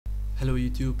Hello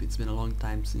YouTube, it's been a long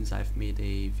time since I've made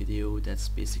a video. That's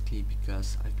basically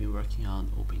because I've been working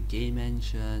on Open Game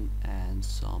Engine and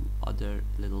some other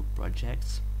little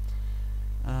projects.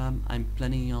 I'm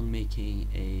planning on making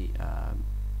a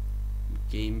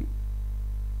game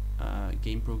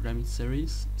programming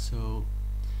series, so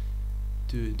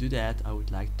to do that I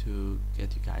would like to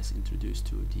get you guys introduced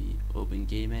to the Open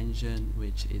Game Engine,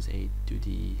 which is a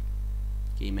 2D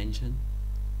game engine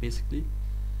basically.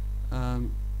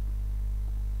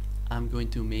 I'm going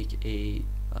to make a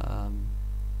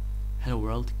Hello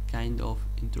World kind of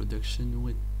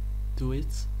introduction to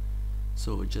it.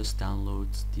 So just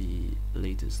download the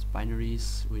latest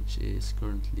binaries, which is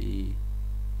currently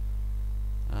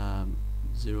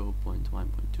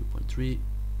 0.1.2.3,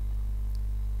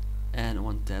 and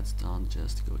once that's done,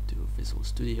 just go to Visual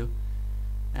Studio,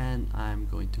 and I'm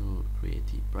going to create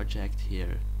the project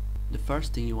here. The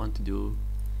first thing you want to do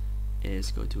is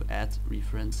go to Add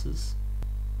References.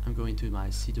 I'm going to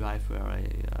my C drive where I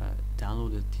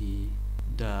downloaded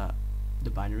the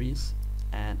binaries,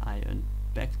 and I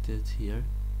unpacked it here,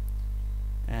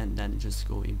 and then just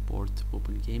go import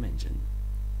Open Game Engine.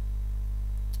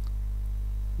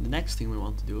 The next thing we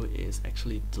want to do is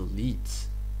actually delete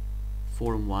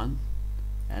form 1,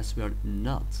 as we are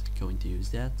not going to use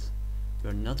that. We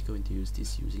are not going to use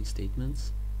these using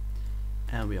statements,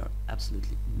 and we are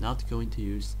absolutely not going to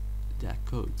use that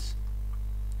code.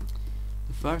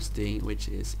 The first thing, which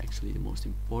is actually the most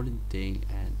important thing,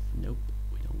 and nope,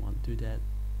 we don't want to do that,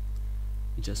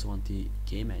 we just want the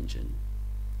game engine.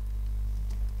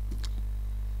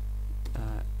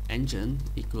 Engine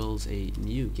equals a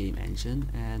new game engine,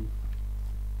 and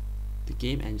the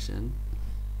game engine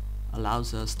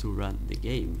allows us to run the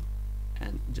game,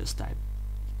 and just type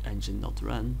engine not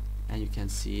run, and you can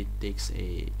see it takes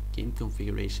a game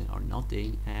configuration or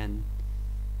nothing, and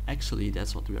actually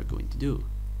that's what we are going to do.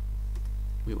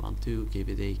 We want to give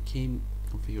it a game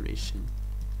configuration.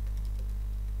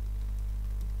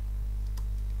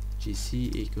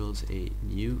 GC equals a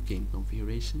new game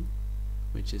configuration,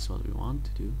 which is what we want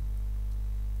to do,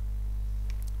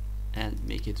 and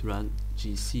make it run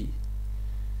GC.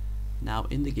 Now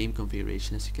in the game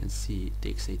configuration, as you can see, it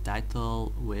takes a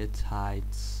title, width,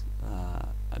 height,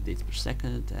 updates per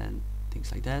second, and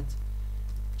things like that.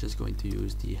 Just going to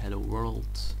use the Hello World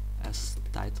as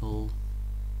title,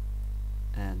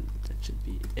 and that should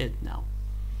be it now.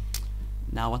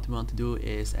 Now what we want to do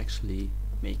is actually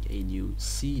make a new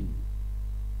scene.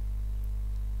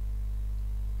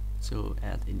 So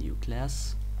add a new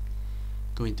class,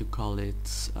 going to call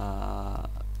it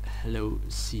Hello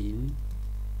Scene,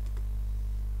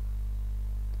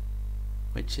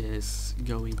 which is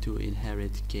going to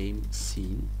inherit game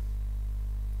scene.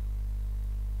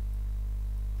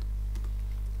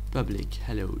 Public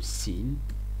Hello Scene,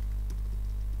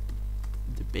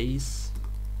 the base,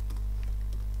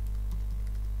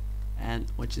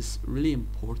 and what is really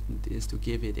important is to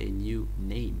give it a new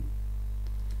name.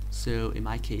 So in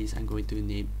my case, I'm going to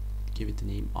give it the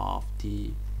name of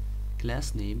the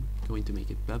class name, going to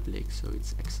make it public, so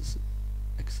it's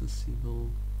accessible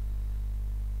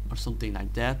or something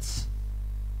like that.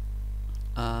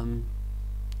 In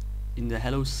the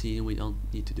hello scene we don't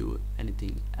need to do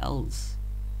anything else,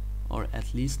 or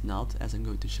at least not, as I'm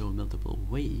going to show multiple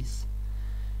ways.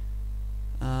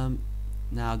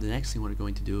 Now the next thing we're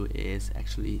going to do is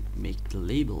actually make the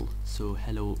label. So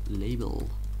hello label.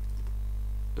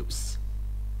 Oops,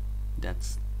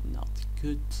 that's not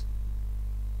good.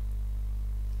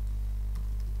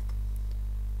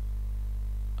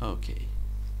 Okay,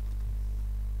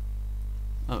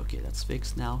 that's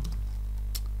fixed now.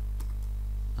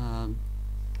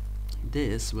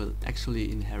 This will actually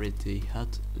inherit the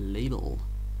HUD label.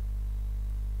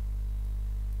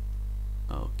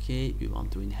 Okay, we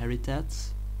want to inherit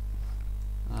that.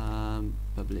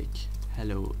 Public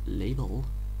hello label,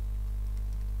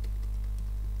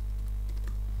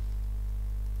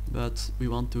 but we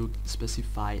want to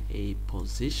specify a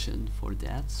position for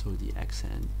that, so the X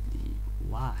and the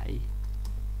Y,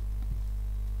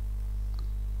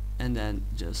 and then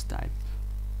just type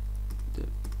the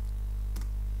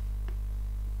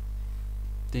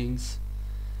things,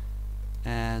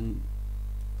 and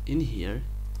in here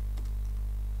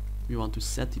we want to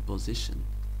set the position.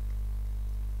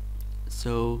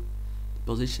 So the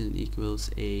position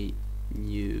equals a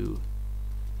new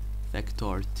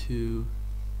vector 2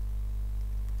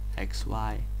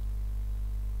 xy.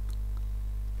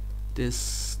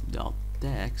 This dot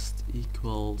text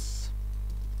equals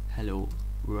hello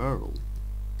world,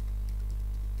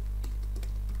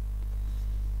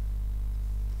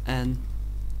 and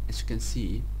as you can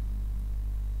see,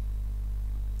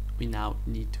 we now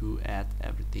need to add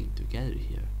everything together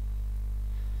here.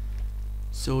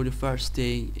 So the first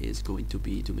thing is going to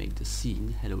be to make the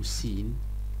scene, hello scene.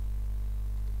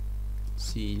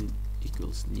 Scene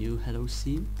equals new hello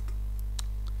scene.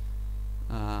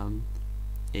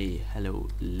 A hello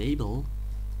label.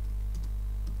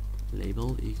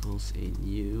 Label equals a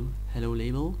new hello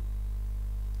label.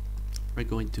 We're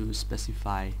going to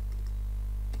specify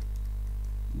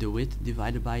the width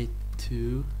divided by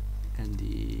 2 and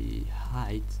the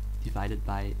height divided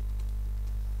by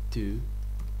 2.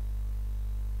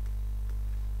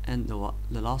 And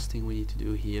the last thing we need to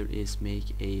do here is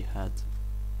make a HUD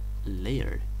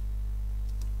layer.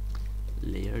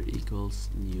 Layer equals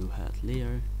new HUD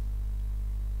layer.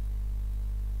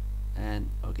 And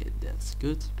okay, that's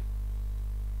good.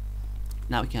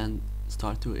 Now we can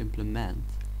start to implement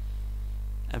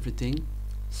everything.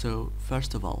 So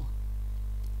first of all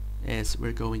is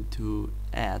we're going to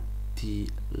add the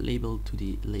label to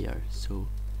the layer. So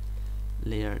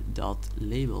layer dot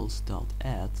labels dot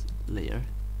add layer.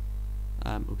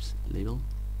 Label.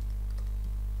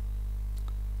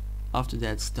 After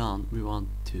that's done, we want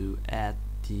to add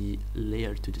the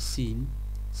layer to the scene.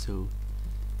 So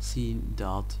scene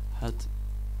dot HUD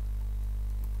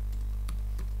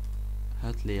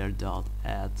layer dot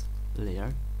add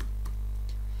layer.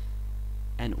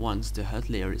 And once the HUD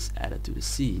layer is added to the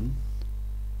scene,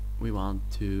 we want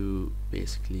to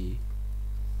basically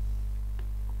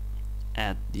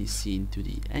add the scene to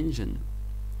the engine.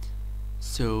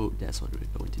 So that's what we're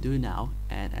going to do now,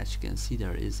 and as you can see,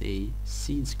 there is a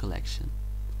scenes collection.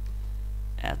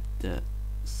 Add the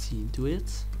scene to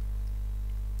it,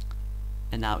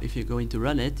 and now if you're going to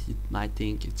run it, you might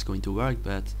think it's going to work,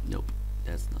 but nope,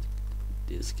 that's not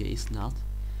this case. Not.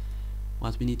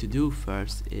 What we need to do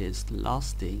first is the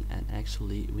last thing, and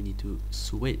actually we need to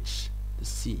switch the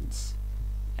scenes.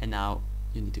 And now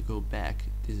you need to go back.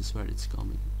 This is where it's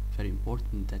coming. Very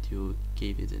important that you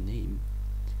gave it a name.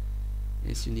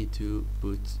 Is you need to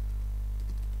put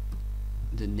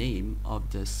the name of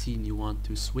the scene you want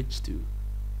to switch to.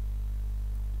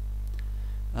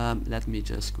 Let me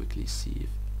just quickly see if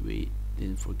we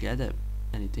didn't forget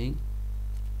anything,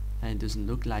 and it doesn't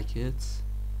look like it.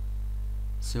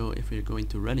 So if we're going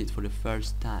to run it for the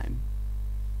first time,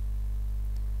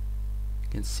 you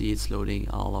can see it's loading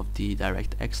all of the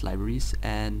DirectX libraries,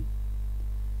 and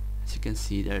as you can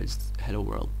see, there's Hello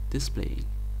World displaying.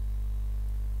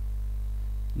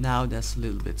 Now that's a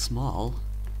little bit small,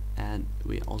 and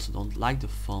we also don't like the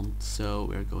font, so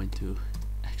we're going to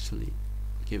actually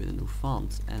give it a new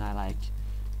font, and I like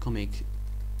Comic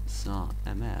Sans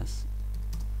MS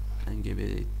and give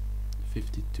it a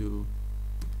 52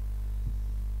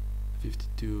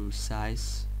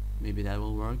 size. Maybe that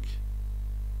will work.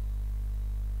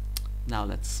 Now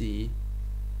let's see,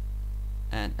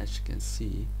 and as you can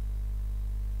see,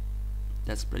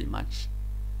 that's pretty much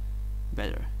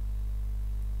better.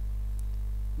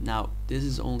 Now this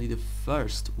is only the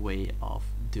first way of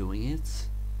doing it,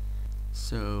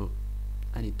 so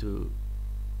I need to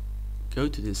go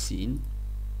to the scene,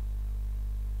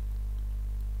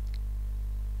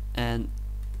 and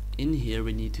in here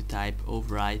we need to type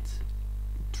override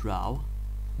draw,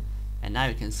 and now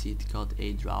you can see it got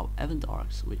a draw event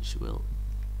arcs, which will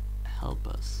help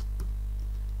us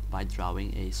by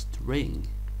drawing a string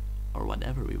or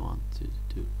whatever we want to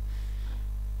do.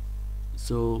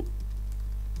 So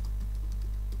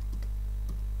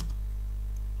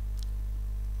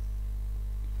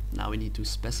now we need to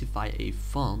specify a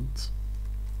font.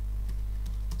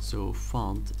 So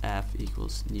font f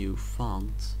equals new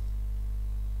font.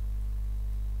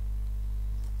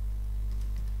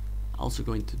 Also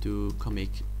going to do comic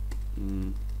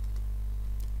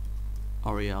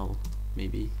Arial,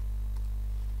 maybe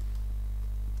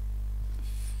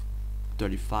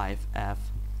 35F.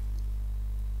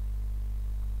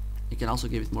 You can also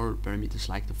give it more parameters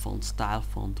like the font style,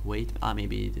 font weight.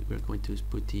 Maybe we're going to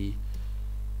put the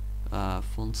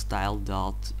font style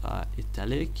dot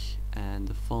italic and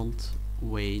the font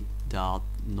weight dot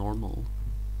normal.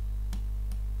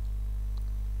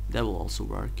 That will also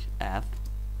work. F.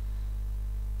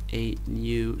 A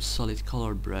new solid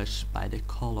color brush by the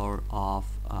color of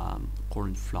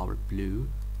cornflower blue.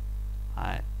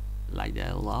 I like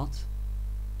that a lot.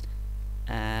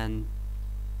 And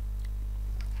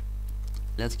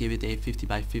let's give it a 50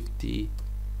 by 50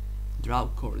 draw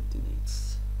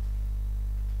coordinates.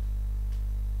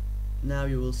 Now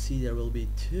you will see there will be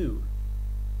two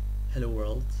Hello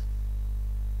World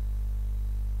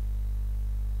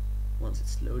once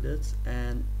it's loaded,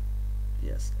 and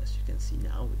yes, as you can see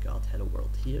now we got Hello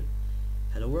World here,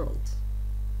 Hello World.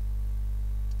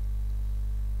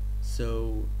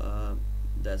 So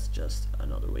that's just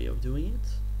another way of doing it.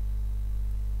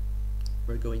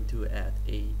 We're going to add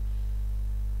a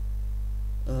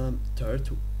third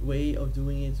way of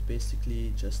doing it,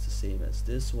 basically just the same as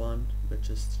this one, but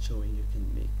just showing you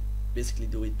can basically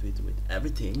do it with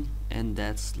everything, and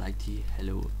that's like the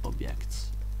hello object.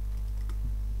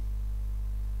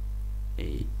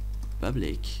 A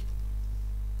public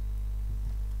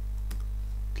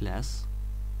class,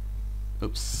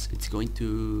 oops, it's going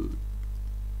to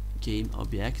game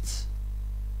object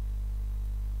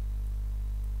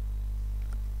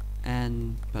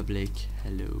and public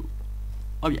hello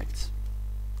object.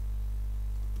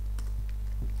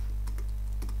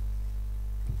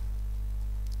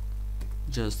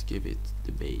 Just give it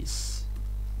the base,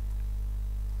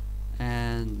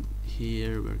 and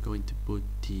here we're going to put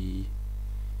the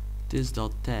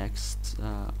this.text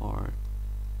or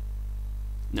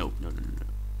no,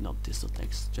 not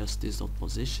this.text, just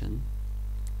this.position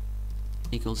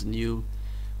equals new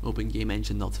open game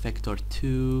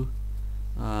engine.vector2,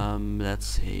 let's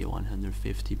say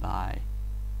 150 by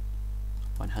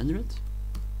 100,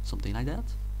 something like that.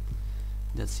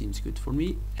 That seems good for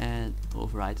me, and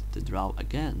override the draw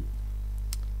again,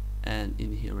 and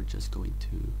in here we're just going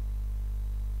to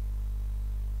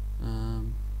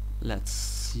let's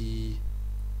see,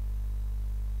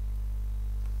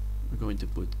 we're going to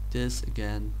put this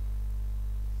again,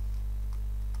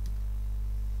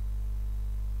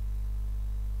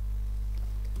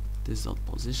 this dot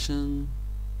position,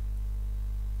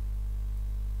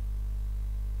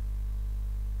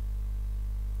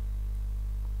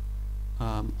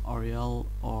 Arial,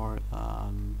 or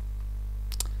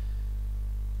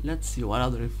let's see what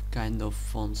other kind of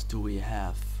fonts do we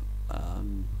have.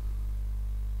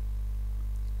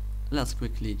 Let's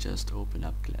quickly just open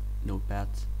up Notepad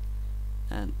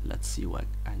and let's see what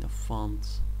kind of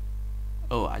font.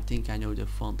 Oh, I think I know the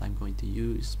font I'm going to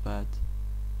use, but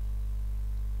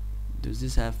does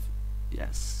this have?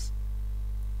 Yes,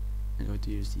 I'm going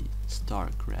to use the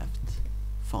StarCraft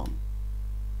font,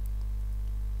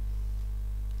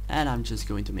 and I'm just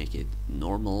going to make it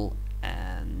normal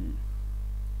and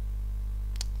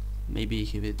maybe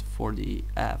give it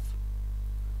 40F.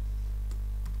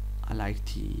 I like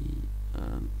the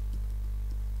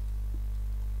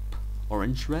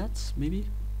orange red, maybe.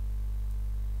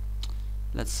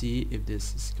 Let's see if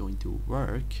this is going to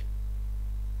work.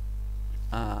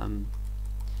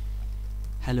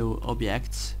 Hello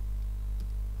object.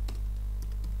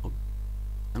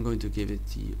 I'm going to give it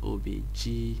the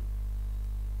obj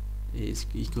is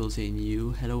equals a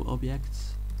new hello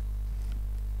object,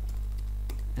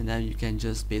 and then you can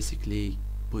just basically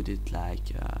put it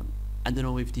like I don't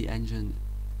know if the engine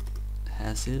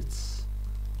has it.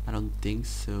 I don't think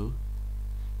so.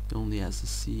 It only has the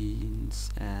scenes,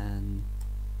 and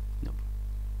no,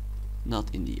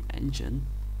 not in the engine.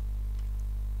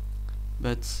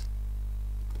 But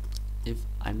if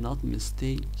I'm not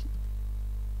mistaken,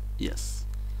 yes,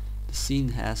 the scene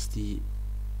has the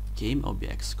game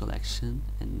objects collection,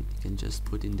 and you can just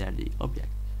put in there the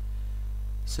object.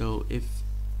 So if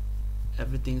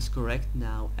everything's correct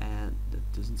now, and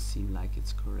that doesn't seem like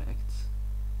it's correct,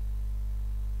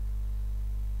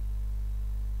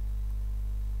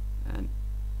 and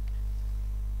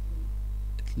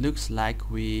it looks like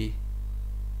we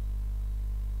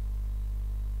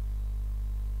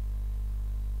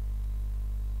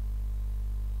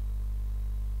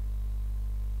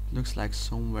looks like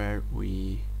somewhere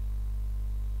we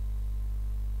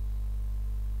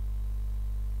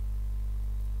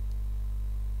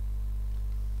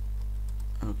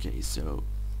okay, so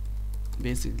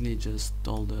basically just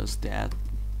told us that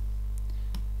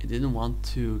it didn't want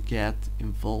to get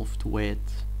involved with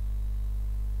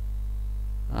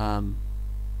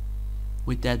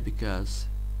that because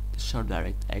the short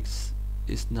DirectX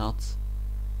is not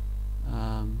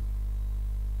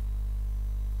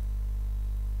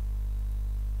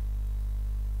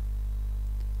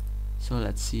so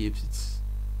let's see if it's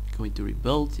going to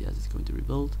rebuild. Yes, it's going to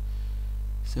rebuild.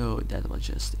 So that was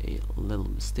just a little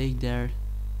mistake there,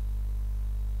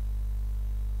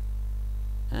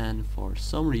 and for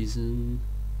some reason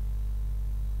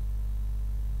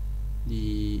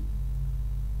the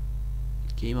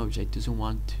game object doesn't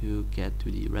want to get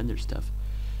to the render stuff.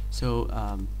 So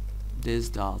this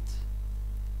dot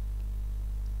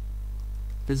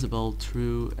visible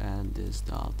true, and this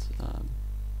dot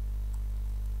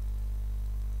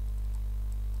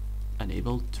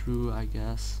enabled true, I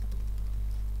guess.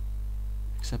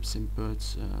 Accepts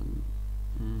inputs,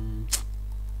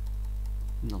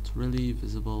 not really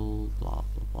visible, blah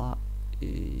blah blah.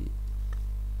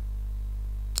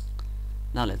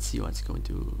 Now let's see what's going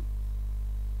to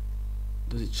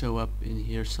does it show up in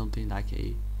here something like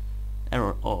a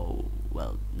error? Oh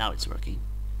well, now it's working.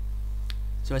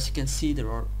 So as you can see, there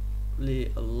are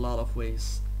really a lot of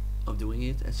ways of doing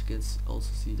it. As you can also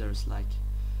see, there's like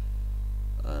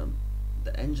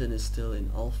the engine is still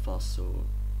in alpha, so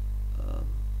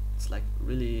it's like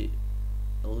really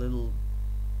a little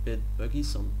bit buggy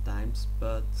sometimes,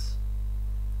 but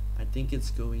I think it's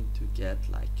going to get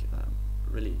like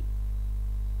really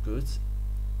good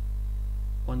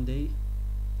one day.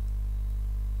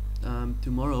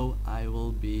 Tomorrow I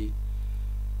will be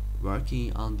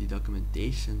working on the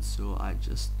documentation, so I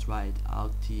just tried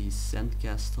out the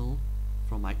Sandcastle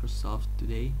from Microsoft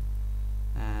today,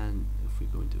 and if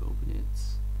we're going to open it,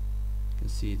 you can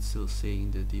see it's still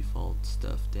saying the default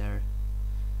stuff there.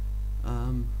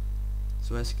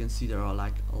 So as you can see, there are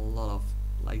like a lot of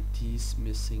like these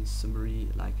missing summary,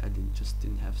 like I just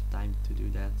didn't have time to do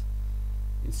that.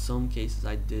 In some cases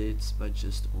I did, but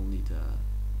just only the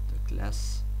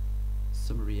class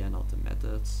summary and not the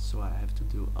methods, so I have to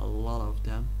do a lot of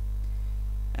them,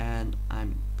 and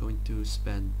I'm going to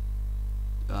spend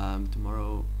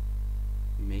tomorrow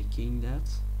making that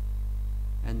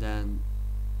and then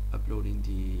uploading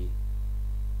the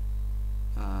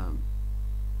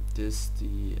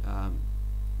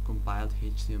compiled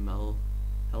HTML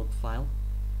help file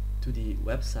to the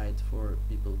website for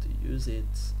people to use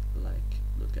it, like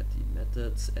look at the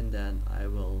methods, and then I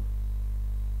will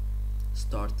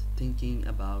start thinking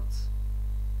about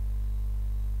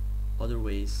other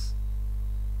ways,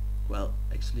 well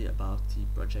actually about the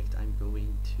project I'm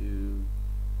going to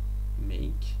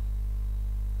make.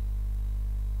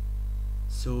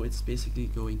 So it's basically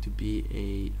going to be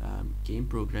a game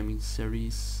programming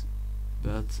series,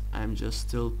 but I'm just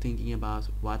still thinking about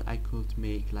what I could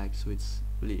make, like, so it's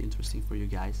really interesting for you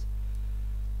guys.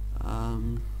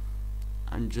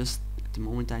 I'm just at the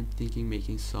moment I'm thinking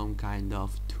making some kind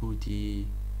of 2D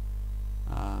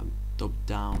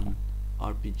top-down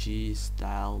RPG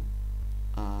style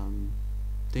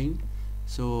thing,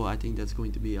 so I think that's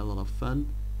going to be a lot of fun.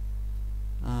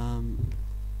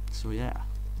 So yeah.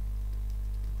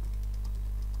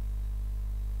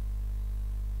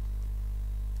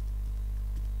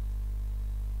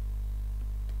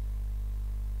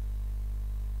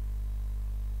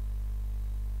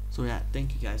 So yeah,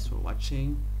 thank you guys for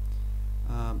watching.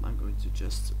 I'm going to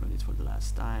just run it for the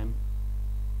last time,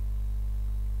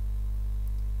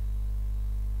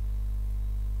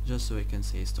 just so I can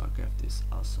say StarCraft is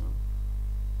awesome.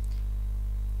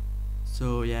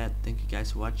 So yeah, thank you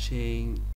guys for watching.